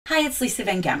Hi, it's Lisa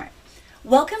Van Gamert.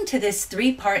 Welcome to this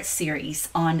three-part series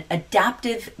on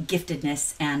adaptive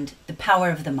giftedness and the power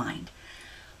of the mind.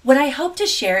 What I hope to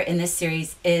share in this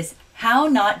series is how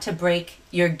not to break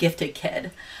your gifted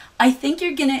kid. I think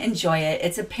you're going to enjoy it.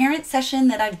 It's a parent session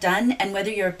that I've done, and whether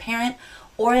you're a parent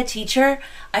or a teacher,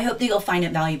 I hope that you'll find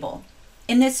it valuable.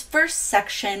 In this first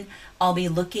section, I'll be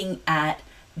looking at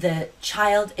the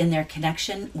child in their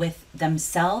connection with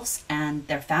themselves and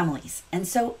their families. And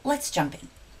so let's jump in.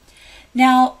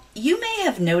 Now, you may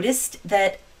have noticed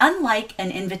that unlike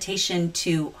an invitation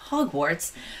to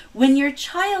Hogwarts, when your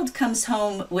child comes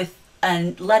home with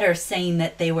a letter saying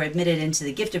that they were admitted into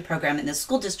the gifted program in the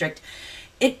school district,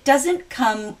 it doesn't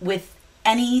come with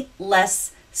any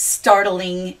less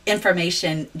startling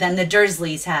information than the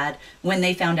Dursleys had when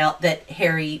they found out that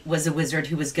Harry was a wizard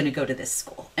who was going to go to this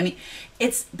school. I mean,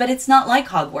 it's not like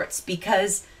Hogwarts,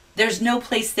 because there's no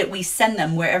place that we send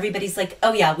them where everybody's like,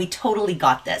 oh yeah, we totally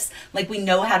got this. Like, we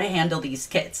know how to handle these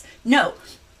kids. No,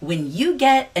 when you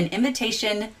get an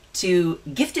invitation to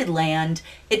Gifted Land,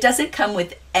 it doesn't come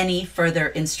with any further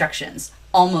instructions,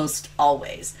 almost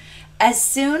always. As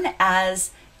soon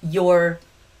as your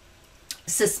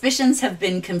suspicions have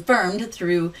been confirmed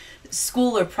through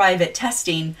school or private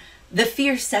testing, the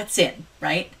fear sets in,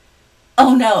 right?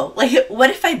 Oh no, like, what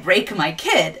if I break my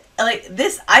kid? Like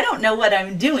this, I don't know what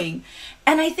I'm doing.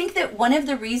 And I think that one of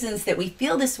the reasons that we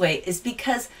feel this way is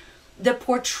because the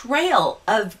portrayal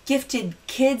of gifted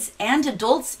kids and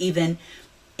adults even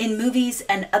in movies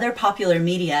and other popular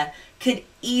media could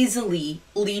easily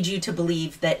lead you to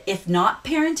believe that if not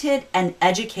parented and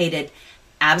educated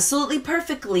absolutely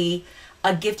perfectly,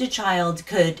 a gifted child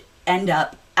could end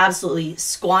up absolutely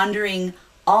squandering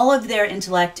all of their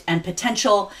intellect and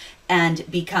potential and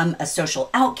become a social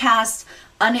outcast,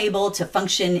 unable to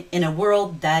function in a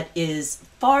world that is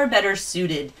far better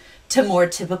suited to more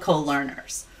typical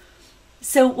learners.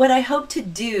 So what I hope to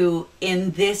do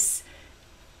in this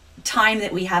time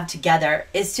that we have together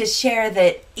is to share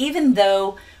that even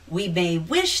though we may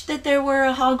wish that there were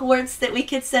a Hogwarts that we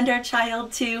could send our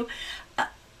child to,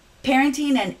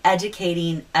 parenting and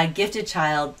educating a gifted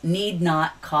child need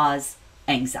not cause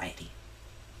anxiety.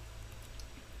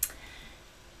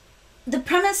 The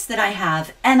premise that I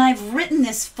have, and I've written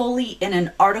this fully in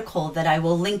an article that I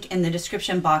will link in the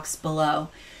description box below,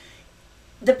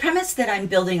 the premise that I'm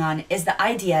building on is the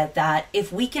idea that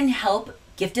if we can help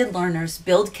gifted learners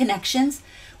build connections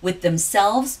with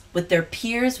themselves, with their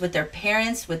peers, with their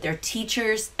parents, with their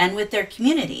teachers, and with their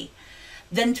community,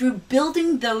 then through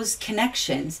building those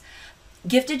connections,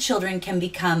 gifted children can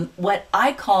become what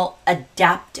I call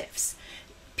adaptives.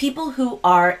 People who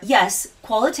are, yes,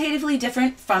 qualitatively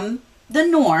different from the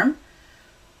norm,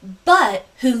 but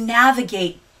who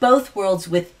navigate both worlds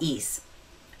with ease,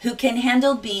 who can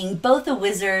handle being both a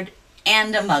wizard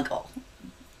and a muggle.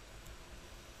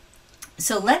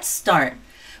 So let's start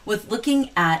with looking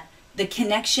at the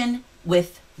connection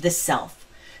with the self.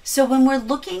 So when we're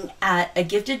looking at a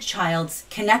gifted child's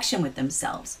connection with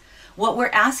themselves, what we're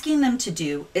asking them to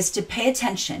do is to pay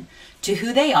attention to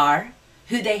who they are,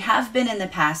 who they have been in the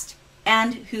past,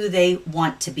 and who they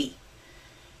want to be.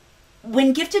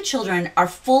 When gifted children are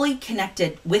fully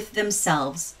connected with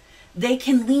themselves, they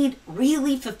can lead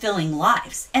really fulfilling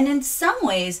lives. And in some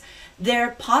ways,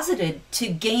 they're posited to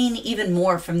gain even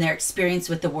more from their experience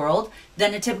with the world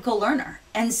than a typical learner.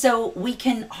 And so we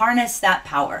can harness that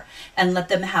power and let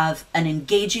them have an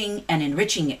engaging and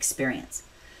enriching experience.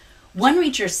 One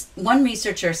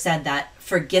researcher said that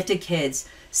for gifted kids,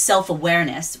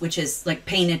 self-awareness, which is like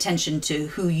paying attention to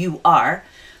who you are,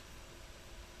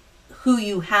 who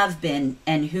you have been,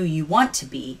 and who you want to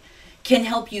be, can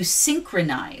help you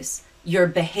synchronize your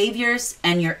behaviors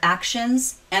and your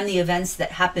actions and the events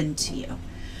that happen to you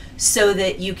so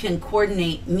that you can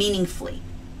coordinate meaningfully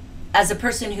as a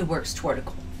person who works toward a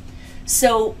goal.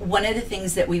 So one of the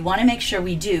things that we want to make sure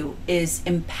we do is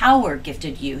empower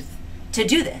gifted youth to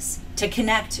do this, to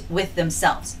connect with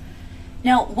themselves.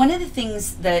 Now, one of the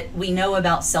things that we know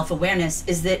about self-awareness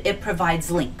is that it provides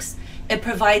links. It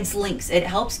provides links. It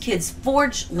helps kids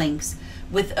forge links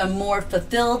with a more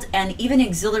fulfilled and even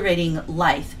exhilarating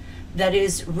life that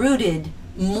is rooted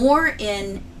more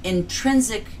in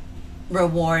intrinsic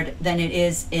reward than it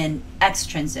is in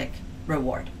extrinsic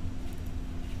reward.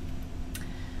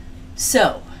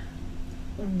 So,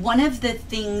 one of the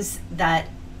things that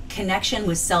connection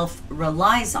with self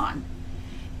relies on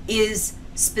is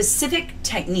specific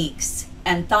techniques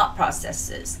and thought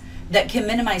processes that can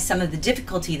minimize some of the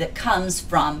difficulty that comes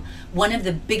from one of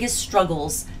the biggest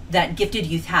struggles that gifted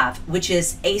youth have, which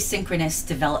is asynchronous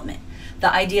development.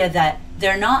 The idea that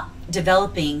they're not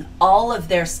developing all of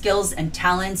their skills and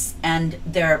talents and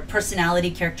their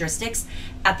personality characteristics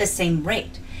at the same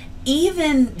rate.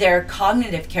 Even their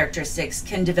cognitive characteristics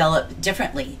can develop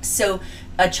differently. So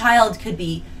a child could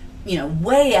be,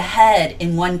 way ahead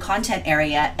in one content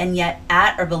area and yet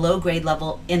at or below grade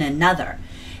level in another.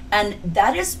 And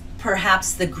that is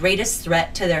perhaps the greatest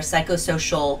threat to their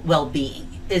psychosocial well-being,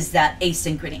 is that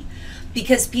asynchrony.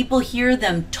 Because people hear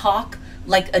them talk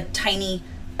like a tiny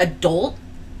adult,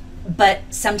 but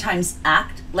sometimes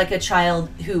act like a child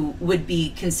who would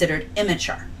be considered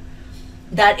immature.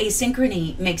 That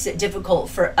asynchrony makes it difficult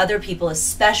for other people,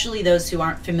 especially those who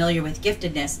aren't familiar with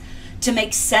giftedness, to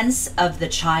make sense of the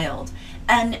child.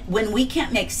 And when we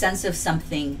can't make sense of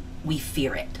something, we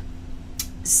fear it.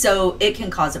 So it can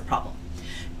cause a problem.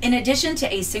 In addition to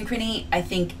asynchrony, I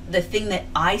think the thing that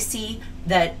I see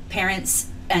that parents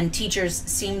and teachers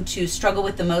seem to struggle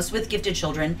with the most with gifted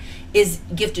children is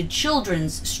gifted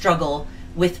children's struggle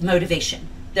with motivation,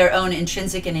 their own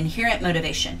intrinsic and inherent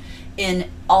motivation, in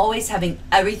always having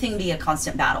everything be a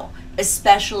constant battle,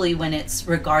 especially when it's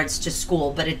regards to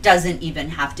school, but it doesn't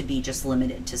even have to be just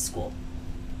limited to school.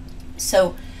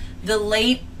 So the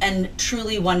late and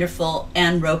truly wonderful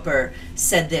Ann Roper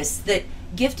said this, that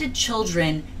gifted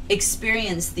children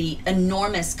experience the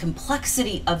enormous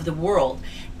complexity of the world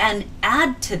and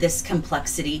add to this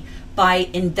complexity by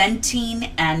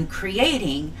inventing and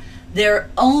creating their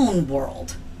own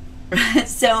world.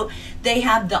 So they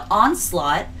have the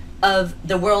onslaught of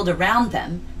the world around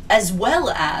them as well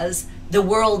as the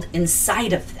world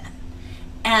inside of them.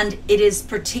 And it is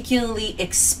particularly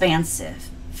expansive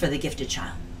for the gifted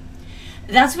child.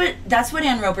 That's what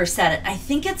Ann Roper said. I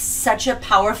think it's such a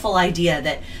powerful idea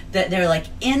that they're like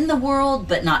in the world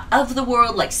but not of the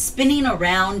world, like spinning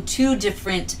around two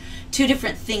different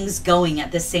things going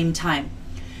at the same time.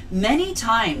 Many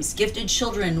times gifted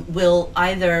children will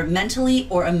either mentally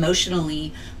or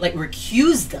emotionally like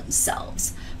recuse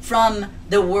themselves from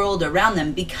the world around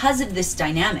them because of this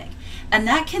dynamic. And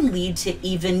that can lead to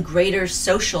even greater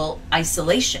social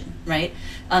isolation, right?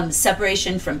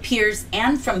 Separation from peers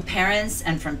and from parents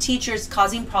and from teachers,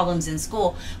 causing problems in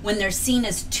school when they're seen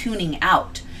as tuning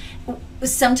out.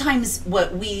 Sometimes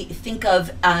what we think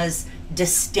of as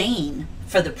disdain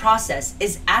for the process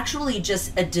is actually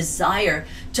just a desire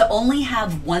to only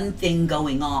have one thing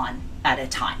going on at a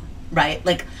time, right?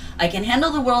 Like, I can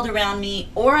handle the world around me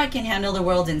or I can handle the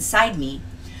world inside me,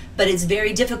 but it's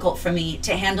very difficult for me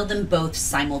to handle them both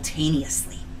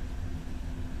simultaneously.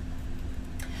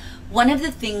 One of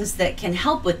the things that can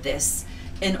help with this,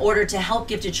 in order to help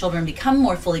gifted children become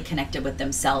more fully connected with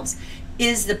themselves,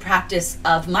 is the practice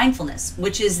of mindfulness,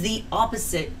 which is the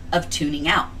opposite of tuning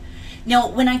out. Now,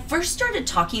 when I first started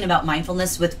talking about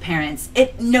mindfulness with parents,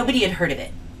 nobody had heard of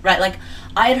it, right? Like,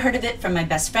 I had heard of it from my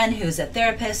best friend who's a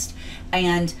therapist,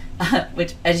 and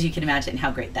which, as you can imagine,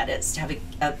 how great that is to have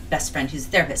a best friend who's a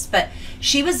therapist. But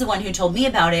she was the one who told me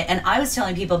about it, and I was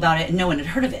telling people about it, and no one had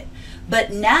heard of it.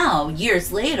 But now,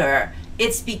 years later,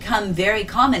 it's become very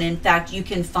common. In fact, you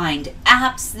can find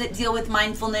apps that deal with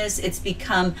mindfulness. It's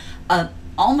become a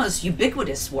almost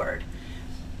ubiquitous word.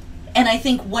 And I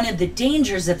think one of the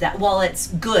dangers of that, while it's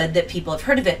good that people have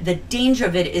heard of it, the danger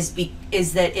of it is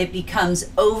that it becomes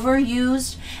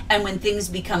overused. And when things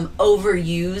become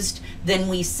overused, then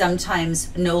we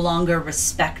sometimes no longer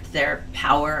respect their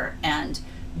power and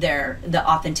the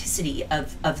authenticity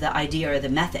of the idea or the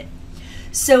method.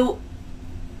 So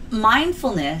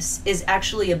mindfulness is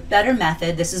actually a better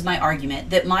method. This is my argument,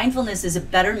 that mindfulness is a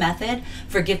better method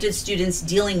for gifted students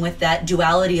dealing with that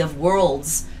duality of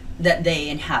worlds that they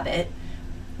inhabit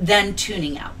than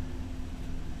tuning out.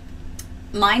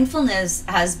 Mindfulness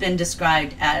has been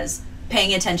described as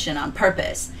paying attention on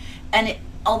purpose, and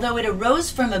although it arose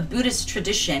from a Buddhist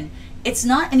tradition, it's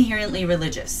not inherently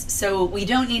religious, so we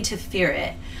don't need to fear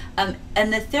it.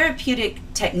 And the therapeutic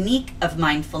technique of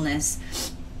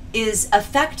mindfulness is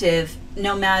effective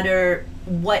no matter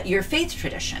what your faith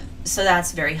tradition, so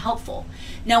that's very helpful.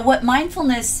 Now, what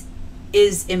mindfulness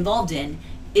is involved in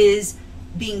is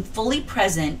being fully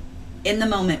present in the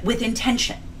moment with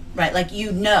intention, right? Like,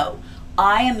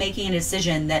 I am making a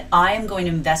decision that I am going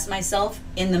to invest myself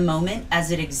in the moment as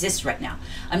it exists right now.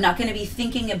 I'm not going to be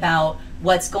thinking about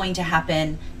what's going to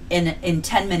happen in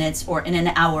 10 minutes or in an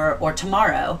hour or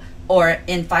tomorrow or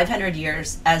in 500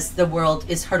 years as the world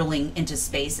is hurtling into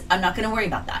space. I'm not going to worry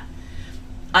about that.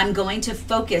 I'm going to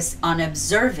focus on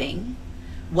observing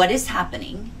what is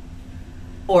happening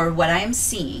or what I am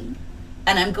seeing,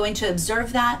 and I'm going to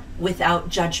observe that without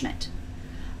judgment.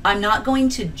 I'm not going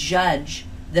to judge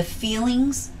the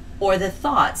feelings or the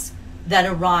thoughts that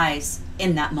arise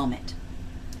in that moment.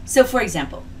 So, for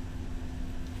example,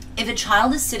 If a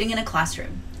child is sitting in a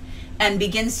classroom and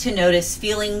begins to notice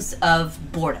feelings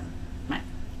of boredom, right,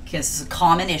 because it's a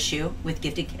common issue with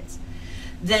gifted kids,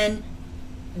 then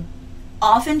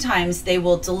oftentimes they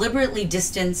will deliberately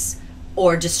distance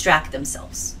or distract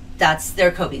themselves. That's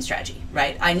their coping strategy,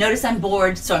 right? I notice I'm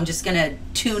bored, so I'm just gonna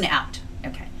tune out.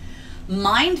 Okay.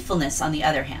 Mindfulness, on the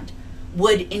other hand,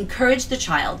 would encourage the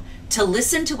child to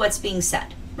listen to what's being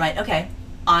said, right? Okay,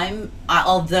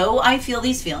 although I feel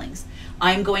these feelings,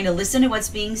 I'm going to listen to what's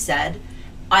being said.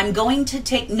 I'm going to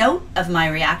take note of my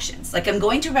reactions. Like, I'm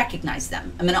going to recognize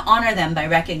them. I'm going to honor them by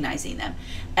recognizing them.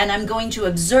 And I'm going to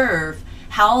observe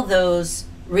how those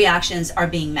reactions are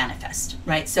being manifest,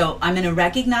 right? So I'm going to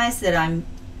recognize that I'm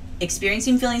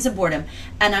experiencing feelings of boredom,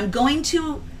 and I'm going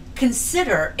to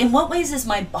consider in what ways is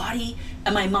my body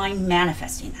and my mind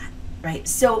manifesting that, right?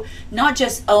 So not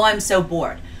just, oh, I'm so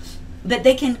bored, but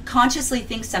they can consciously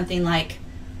think something like,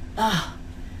 oh,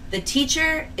 the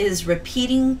teacher is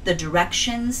repeating the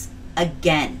directions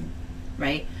again,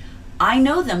 right? I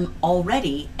know them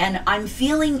already, and I'm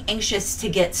feeling anxious to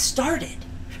get started.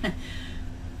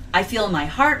 I feel my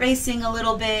heart racing a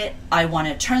little bit. I want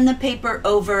to turn the paper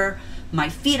over. My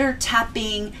feet are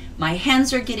tapping. My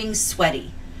hands are getting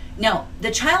sweaty. Now,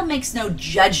 the child makes no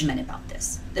judgment about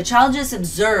this. The child just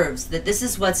observes that this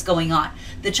is what's going on.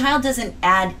 The child doesn't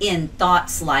add in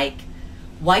thoughts like,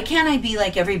 why can't I be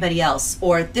like everybody else?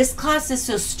 Or this class is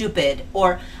so stupid.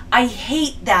 Or I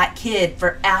hate that kid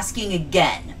for asking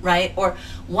again, right? Or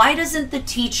why doesn't the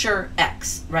teacher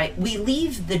X, right? We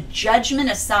leave the judgment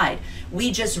aside.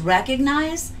 We just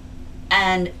recognize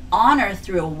and honor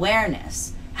through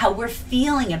awareness how we're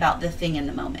feeling about the thing in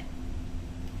the moment.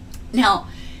 Now,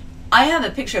 I have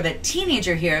a picture of a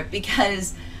teenager here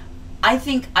because I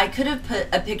think I could have put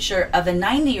a picture of a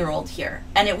 90-year-old here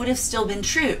and it would have still been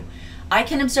true. I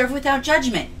can observe without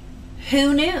judgment.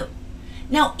 Who knew?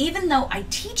 Now, even though I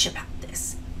teach about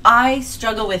this, I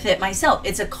struggle with it myself.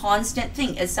 It's a constant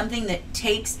thing. It's something that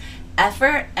takes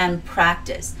effort and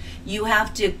practice. You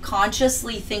have to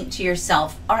consciously think to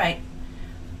yourself, all right,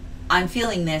 I'm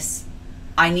feeling this.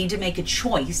 I need to make a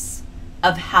choice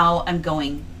of how I'm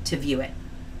going to view it.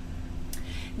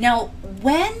 Now,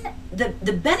 when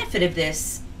the benefit of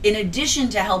this, in addition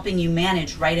to helping you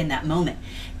manage right in that moment,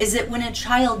 is that when a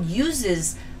child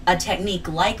uses a technique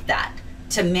like that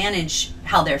to manage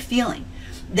how they're feeling,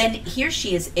 then he or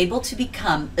she is able to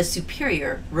become a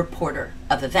superior reporter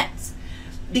of events.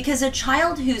 Because a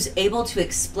child who's able to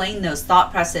explain those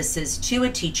thought processes to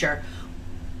a teacher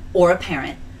or a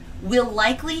parent will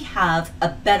likely have a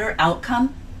better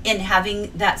outcome in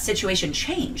having that situation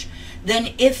change than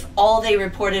if all they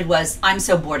reported was, I'm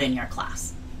so bored in your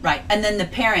class, right? And then the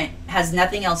parent has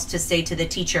nothing else to say to the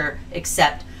teacher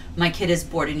except, my kid is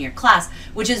bored in your class,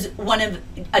 which is one of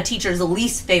a teacher's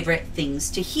least favorite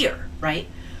things to hear, right?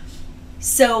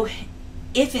 So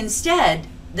if instead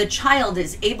the child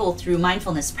is able through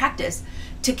mindfulness practice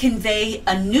to convey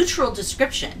a neutral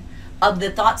description of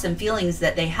the thoughts and feelings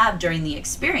that they have during the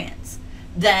experience,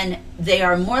 then they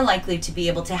are more likely to be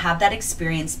able to have that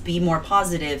experience be more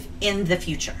positive in the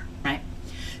future, right?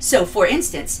 So for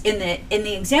instance, in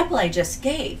the example I just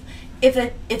gave, if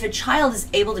a child is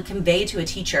able to convey to a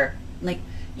teacher, like,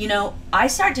 you know, I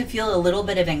start to feel a little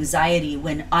bit of anxiety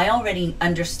when I already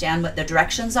understand what the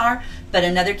directions are, but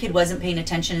another kid wasn't paying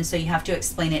attention, and so you have to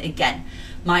explain it again.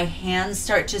 My hands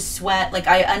start to sweat. Like,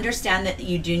 I understand that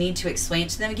you do need to explain it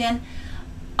to them again.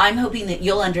 I'm hoping that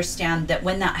you'll understand that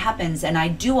when that happens, and I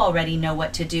do already know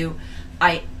what to do,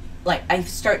 I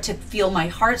start to feel my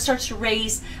heart starts to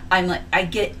race. I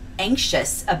get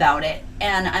anxious about it,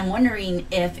 and I'm wondering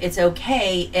if it's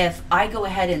okay if I go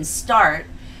ahead and start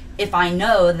if I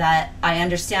know that I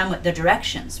understand what the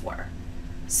directions were,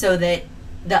 so that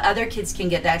the other kids can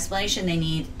get the explanation they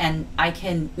need and I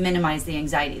can minimize the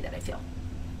anxiety that I feel.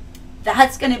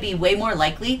 That's going to be way more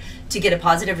likely to get a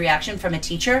positive reaction from a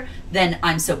teacher than,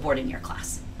 I'm so bored in your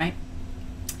class, right?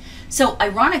 So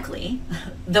ironically,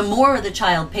 the more the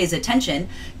child pays attention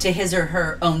to his or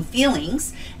her own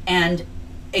feelings and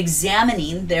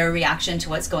examining their reaction to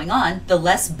what's going on, the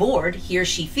less bored he or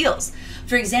she feels.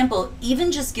 For example, even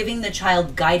just giving the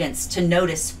child guidance to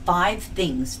notice 5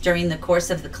 things during the course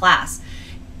of the class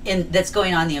that's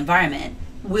going on in the environment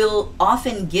will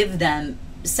often give them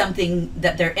something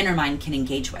that their inner mind can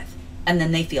engage with, and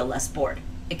then they feel less bored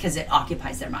because it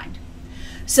occupies their mind.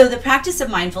 So the practice of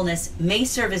mindfulness may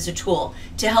serve as a tool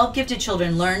to help gifted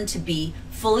children learn to be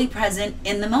fully present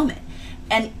in the moment.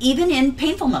 And even in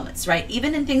painful moments, right?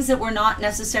 Even in things that we're not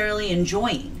necessarily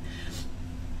enjoying,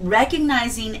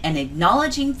 recognizing and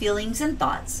acknowledging feelings and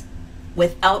thoughts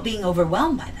without being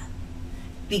overwhelmed by them,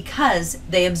 because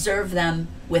they observe them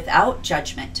without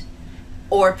judgment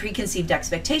or preconceived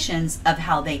expectations of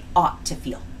how they ought to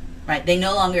feel, right? They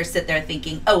no longer sit there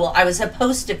thinking, oh, well, I was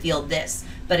supposed to feel this,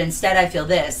 but instead I feel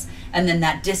this, and then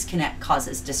that disconnect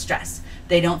causes distress.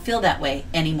 They don't feel that way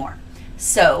anymore.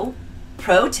 So,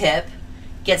 pro tip,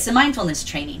 get some mindfulness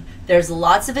training. There's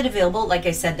lots of it available. Like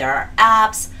I said, there are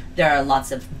apps, there are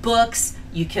lots of books,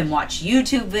 you can watch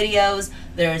YouTube videos.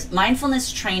 There's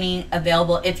mindfulness training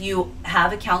available. If you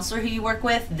have a counselor who you work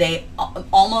with,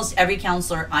 almost every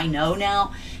counselor I know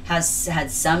now has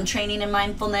had some training in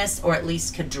mindfulness, or at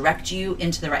least could direct you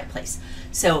into the right place.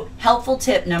 So helpful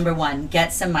tip number 1,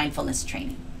 get some mindfulness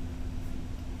training.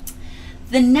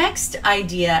 The next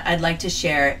idea I'd like to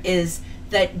share is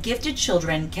that gifted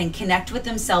children can connect with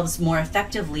themselves more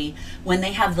effectively when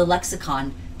they have the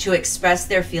lexicon to express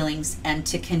their feelings and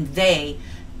to convey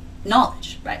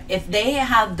knowledge, right? If they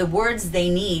have the words they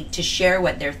need to share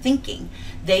what they're thinking,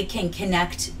 they can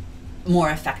connect more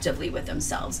effectively with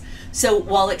themselves. So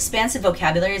while expansive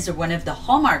vocabularies are one of the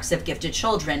hallmarks of gifted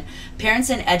children, parents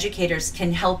and educators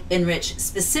can help enrich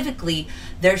specifically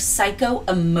their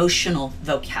psycho-emotional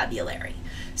vocabulary.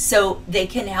 So they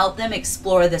can help them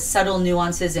explore the subtle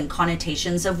nuances and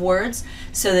connotations of words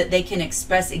so that they can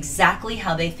express exactly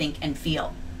how they think and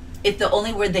feel. If the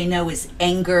only word they know is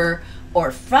anger or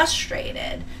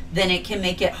frustrated, then it can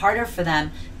make it harder for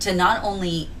them to not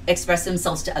only express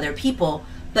themselves to other people,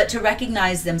 but to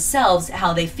recognize themselves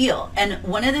how they feel. And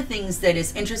one of the things that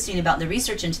is interesting about the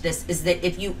research into this is that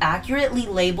if you accurately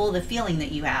label the feeling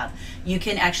that you have, you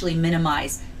can actually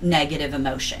minimize negative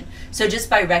emotion. So just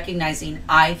by recognizing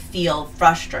I feel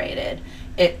frustrated,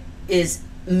 it is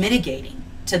mitigating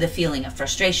to the feeling of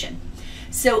frustration.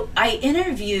 So I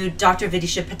interviewed Dr.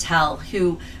 Vidisha Patel,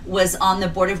 who was on the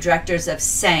board of directors of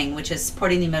SANG, which is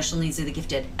Supporting the Emotional Needs of the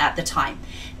Gifted, at the time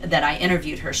that I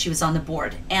interviewed her. She was on the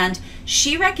board. And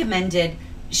she recommended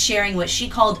sharing what she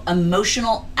called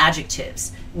emotional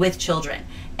adjectives with children.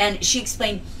 And she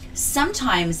explained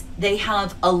sometimes they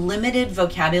have a limited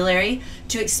vocabulary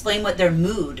to explain what their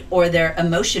mood or their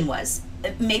emotion was.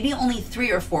 Maybe only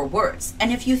 3 or 4 words.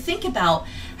 And if you think about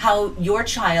how your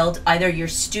child, either your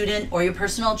student or your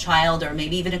personal child, or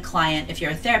maybe even a client if you're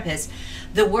a therapist,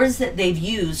 the words that they've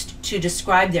used to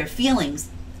describe their feelings,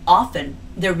 often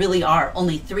there really are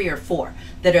only 3 or 4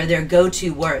 that are their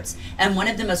go-to words. And one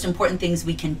of the most important things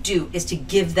we can do is to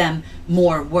give them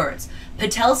more words.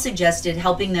 Patel suggested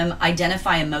helping them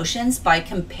identify emotions by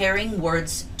comparing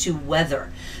words to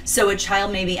weather. So a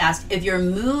child may be asked, if your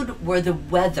mood were the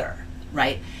weather,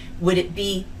 right? Would it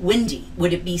be windy?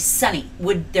 Would it be sunny?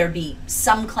 Would there be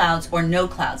some clouds or no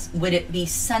clouds? Would it be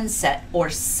sunset or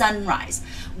sunrise?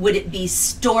 Would it be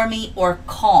stormy or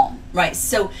calm, right?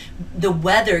 So the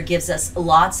weather gives us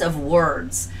lots of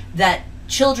words that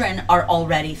children are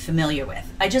already familiar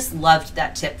with. I just loved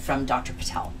that tip from Dr.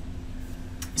 Patel.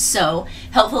 So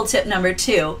helpful tip number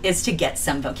 2 is to get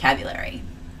some vocabulary.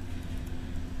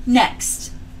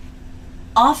 Next,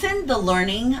 often the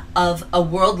learning of a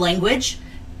world language,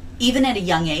 even at a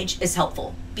young age, is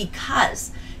helpful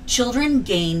because children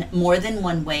gain more than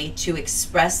one way to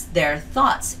express their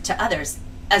thoughts to others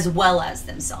as well as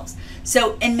themselves.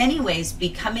 So in many ways,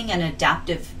 becoming an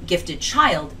adaptive gifted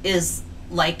child is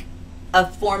like a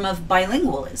form of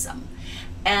bilingualism.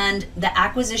 And the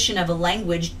acquisition of a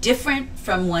language different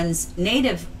from one's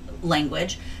native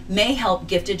language may help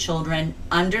gifted children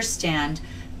understand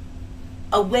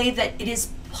a way that it is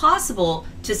possible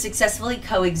to successfully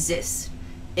coexist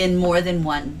in more than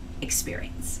one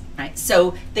experience, right?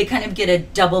 So they kind of get a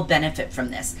double benefit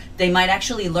from this. They might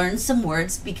actually learn some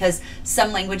words because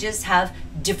some languages have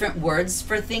different words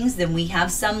for things than we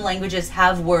have. Some languages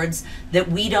have words that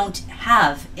we don't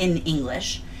have in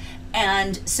English.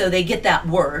 And so they get that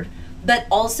word, but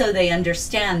also they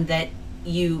understand that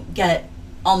you get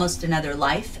almost another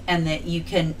life and that you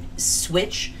can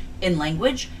switch in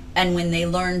language. And when they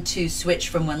learn to switch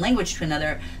from one language to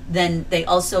another, then they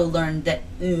also learn that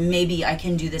maybe I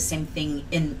can do the same thing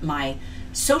in my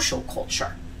social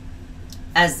culture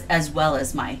as well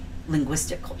as my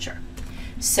linguistic culture.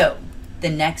 So the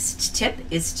next tip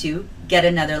is to get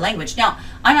another language. Now,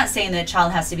 I'm not saying that a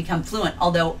child has to become fluent,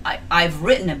 although I've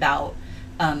written about,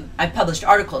 I've published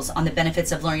articles on the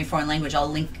benefits of learning a foreign language. I'll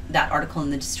link that article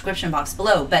in the description box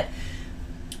below. But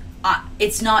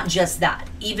it's not just that.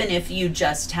 Even if you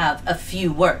just have a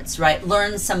few words, right?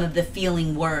 Learn some of the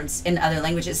feeling words in other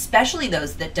languages, especially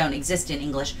those that don't exist in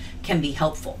English, can be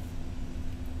helpful.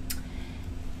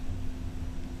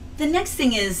 The next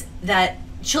thing is that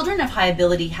children of high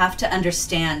ability have to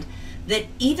understand that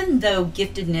even though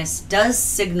giftedness does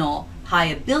signal high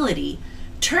ability,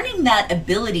 turning that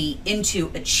ability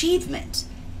into achievement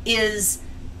is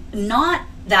not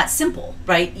that simple,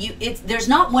 right? There's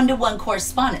not one-to-one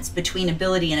correspondence between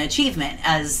ability and achievement,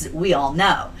 as we all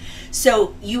know.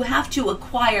 So you have to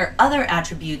acquire other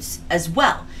attributes as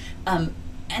well.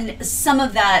 And some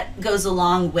of that goes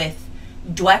along with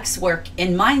Dweck's work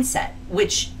in mindset,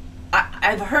 which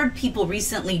I've heard people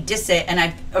recently diss it, and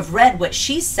I've read what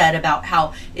she said about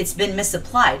how it's been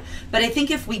misapplied. But I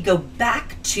think if we go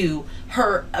back to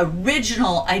her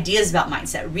original ideas about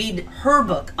mindset, read her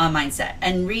book on mindset,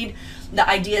 and read the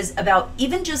ideas about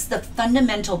even just the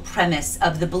fundamental premise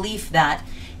of the belief that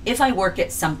if I work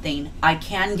at something, I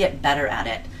can get better at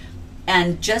it.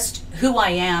 And just who I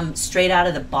am straight out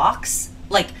of the box,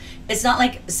 like, it's not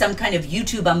like some kind of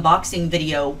YouTube unboxing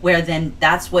video where then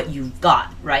that's what you've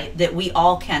got, right? That we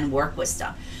all can work with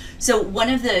stuff. So one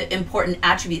of the important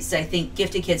attributes that I think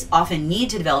gifted kids often need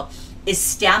to develop is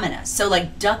stamina. So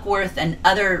like Duckworth and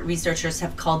other researchers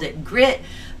have called it grit,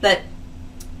 but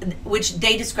which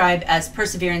they describe as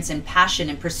perseverance and passion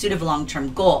in pursuit of a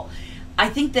long-term goal. I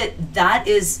think that that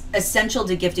is essential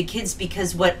to gifted kids,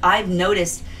 because what I've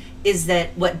noticed is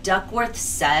that what Duckworth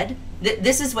said,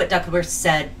 this is what Duckworth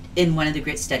said in one of the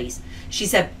grit studies. She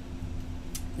said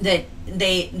that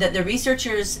the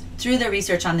researchers, through their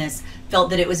research on this, felt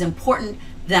that it was important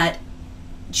that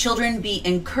children be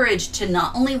encouraged to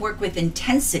not only work with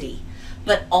intensity,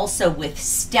 but also with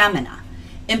stamina.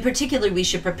 In particular, we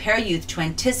should prepare youth to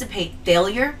anticipate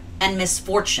failure and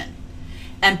misfortune,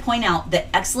 and point out that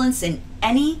excellence in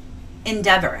any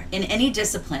endeavor, in any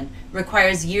discipline,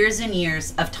 requires years and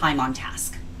years of time on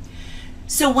task.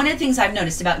 So one of the things I've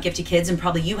noticed about gifted kids, and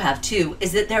probably you have too,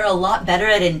 is that they're a lot better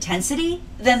at intensity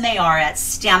than they are at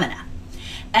stamina.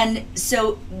 And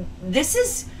so this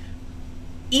is,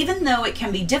 even though it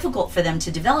can be difficult for them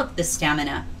to develop this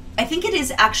stamina, I think it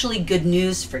is actually good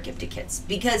news for gifted kids,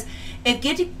 because if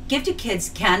gifted kids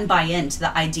can buy into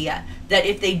the idea that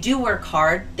if they do work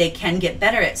hard, they can get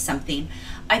better at something,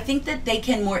 I think that they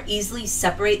can more easily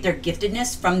separate their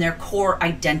giftedness from their core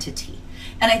identity.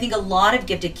 And I think a lot of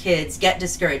gifted kids get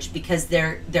discouraged because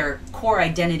their core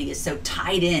identity is so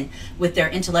tied in with their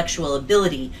intellectual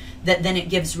ability that then it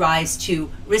gives rise to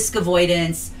risk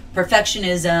avoidance,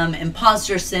 perfectionism,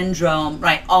 imposter syndrome,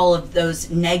 right? All of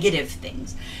those negative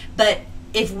things. But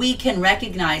if we can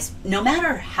recognize, no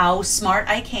matter how smart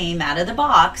I came out of the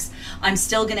box, I'm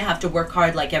still going to have to work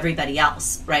hard like everybody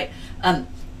else, right?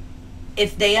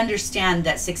 If they understand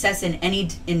that success in any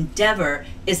endeavor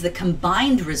is the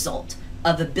combined result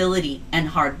of ability and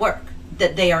hard work,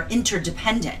 that they are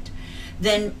interdependent,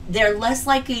 then they're less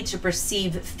likely to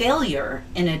perceive failure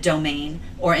in a domain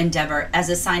or endeavor as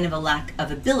a sign of a lack of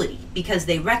ability, because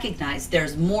they recognize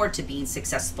there's more to being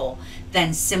successful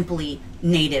than simply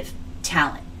native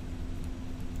talent.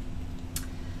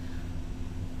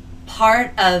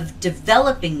 Part of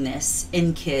developing this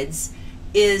in kids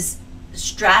is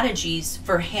strategies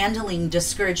for handling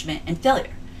discouragement and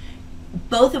failure,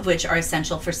 both of which are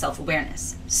essential for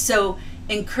self-awareness. So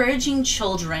encouraging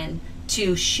children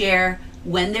to share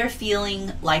when they're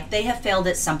feeling like they have failed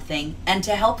at something, and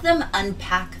to help them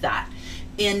unpack that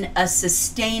in a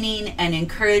sustaining and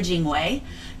encouraging way,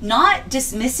 not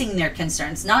dismissing their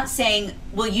concerns, not saying,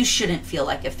 well, you shouldn't feel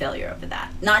like a failure over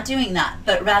that, not doing that,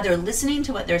 but rather listening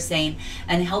to what they're saying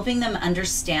and helping them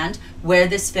understand where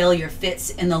this failure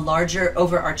fits in the larger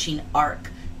overarching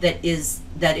arc that is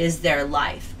their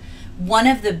life. One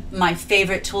of my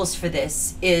favorite tools for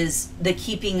this is the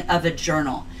keeping of a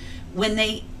journal. When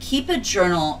they keep a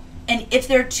journal, and if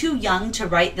they're too young to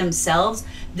write themselves,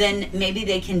 then maybe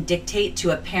they can dictate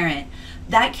to a parent.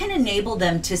 That can enable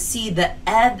them to see the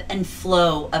ebb and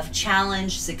flow of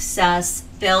challenge, success,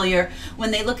 failure,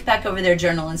 when they look back over their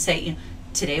journal and say, you know,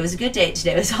 today was a good day,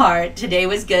 today was hard, today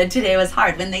was good, today was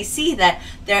hard. When they see that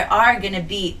there are going to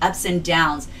be ups and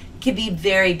downs, it can be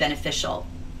very beneficial.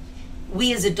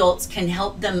 We as adults can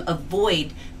help them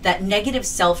avoid that negative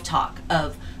self-talk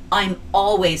of, I'm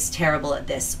always terrible at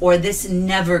this, or this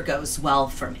never goes well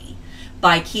for me,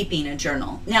 by keeping a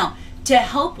journal. Now, to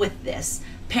help with this,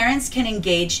 parents can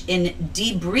engage in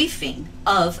debriefing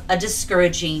of a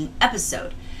discouraging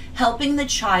episode, helping the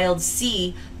child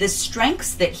see the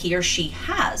strengths that he or she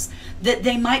has that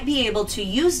they might be able to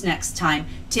use next time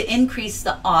to increase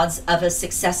the odds of a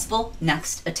successful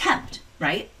next attempt,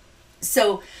 right?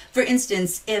 So, for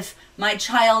instance, if my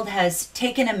child has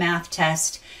taken a math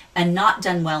test and not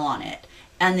done well on it,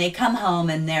 and they come home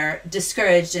and they're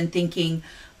discouraged and thinking,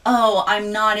 oh,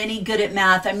 I'm not any good at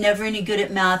math, I'm never any good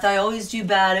at math, I always do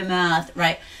bad at math,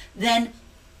 right? Then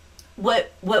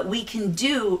what we can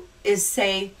do is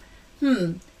say,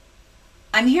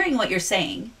 I'm hearing what you're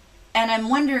saying, and I'm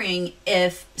wondering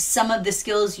if some of the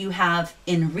skills you have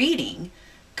in reading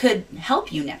could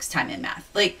help you next time in math.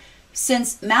 Like,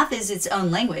 since math is its own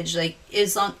language, like,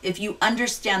 if you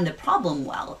understand the problem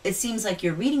well, it seems like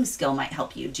your reading skill might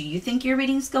help you. Do you think your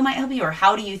reading skill might help you? Or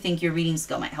how do you think your reading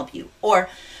skill might help you? Or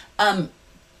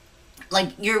like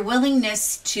your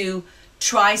willingness to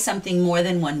try something more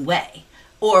than one way,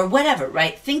 or whatever,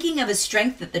 right? Thinking of a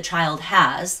strength that the child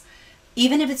has,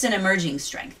 even if it's an emerging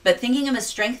strength, but thinking of a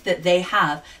strength that they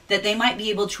have that they might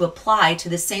be able to apply to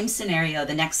the same scenario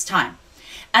the next time.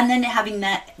 And then having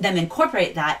them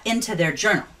incorporate that into their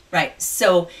journal, right?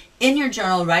 So in your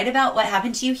journal, write about what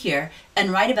happened to you here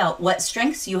and write about what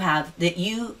strengths you have that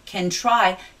you can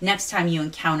try next time you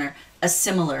encounter a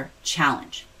similar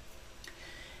challenge.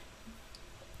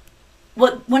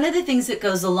 One of the things that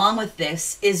goes along with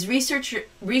this is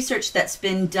research that's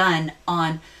been done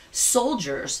on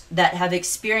soldiers that have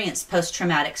experienced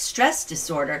post-traumatic stress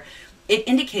disorder. It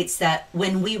indicates that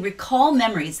when we recall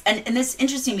memories, and this is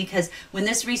interesting because when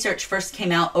this research first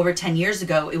came out over 10 years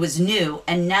ago, it was new,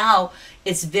 and now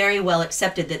it's very well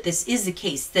accepted that this is the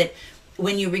case, that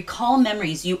when you recall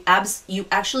memories, you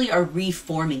actually are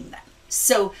reforming them.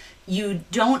 So you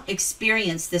don't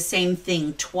experience the same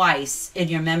thing twice in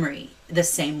your memory the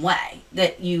same way,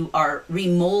 that you are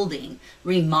remodeling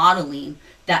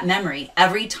that memory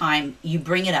every time you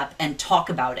bring it up and talk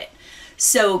about it.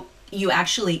 So you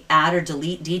actually add or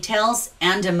delete details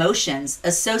and emotions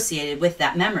associated with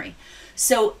that memory.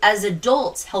 So as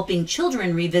adults helping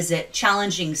children revisit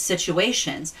challenging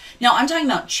situations, now I'm talking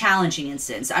about challenging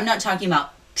incidents. I'm not talking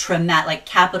about traumatic, like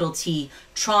capital T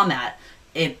trauma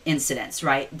incidents,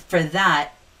 right? For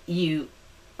that,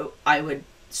 I would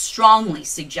strongly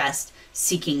suggest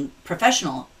seeking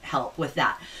professional help with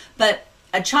that. But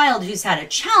a child who's had a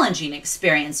challenging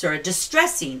experience or a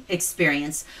distressing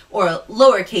experience or a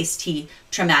lowercase t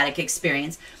traumatic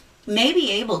experience may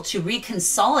be able to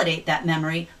reconsolidate that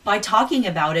memory by talking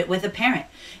about it with a parent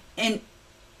and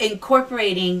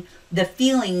incorporating the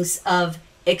feelings of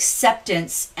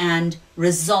acceptance and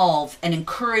resolve and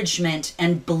encouragement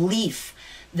and belief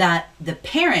that the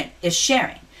parent is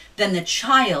sharing. Then the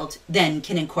child then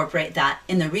can incorporate that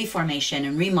in the reformation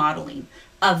and remodeling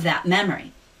of that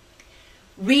memory.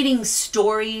 Reading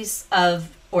stories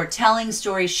of, or telling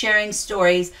stories, sharing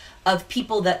stories of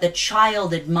people that the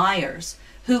child admires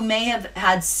who may have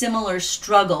had similar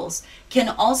struggles can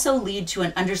also lead to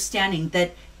an understanding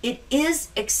that it is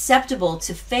acceptable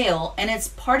to fail and it's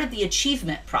part of the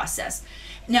achievement process.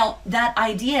 Now, that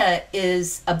idea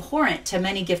is abhorrent to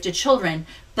many gifted children,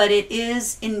 but it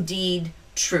is indeed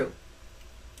true.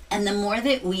 And the more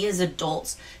that we as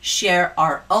adults share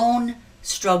our own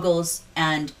struggles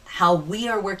and how we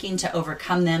are working to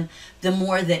overcome them, the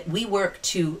more that we work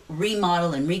to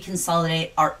remodel and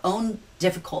reconsolidate our own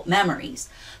difficult memories,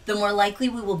 the more likely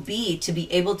we will be to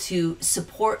be able to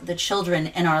support the children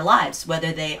in our lives,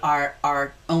 whether they are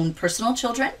our own personal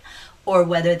children or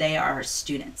whether they are our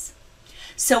students.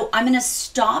 So I'm going to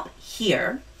stop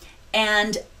here,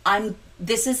 and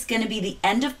this is going to be the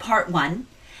end of part 1.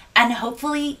 And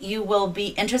hopefully you will be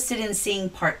interested in seeing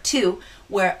part 2,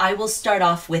 where I will start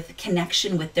off with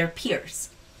connection with their peers.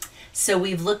 So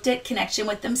we've looked at connection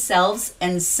with themselves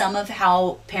and some of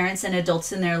how parents and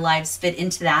adults in their lives fit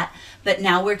into that. But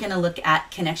now we're going to look at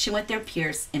connection with their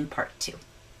peers in part 2.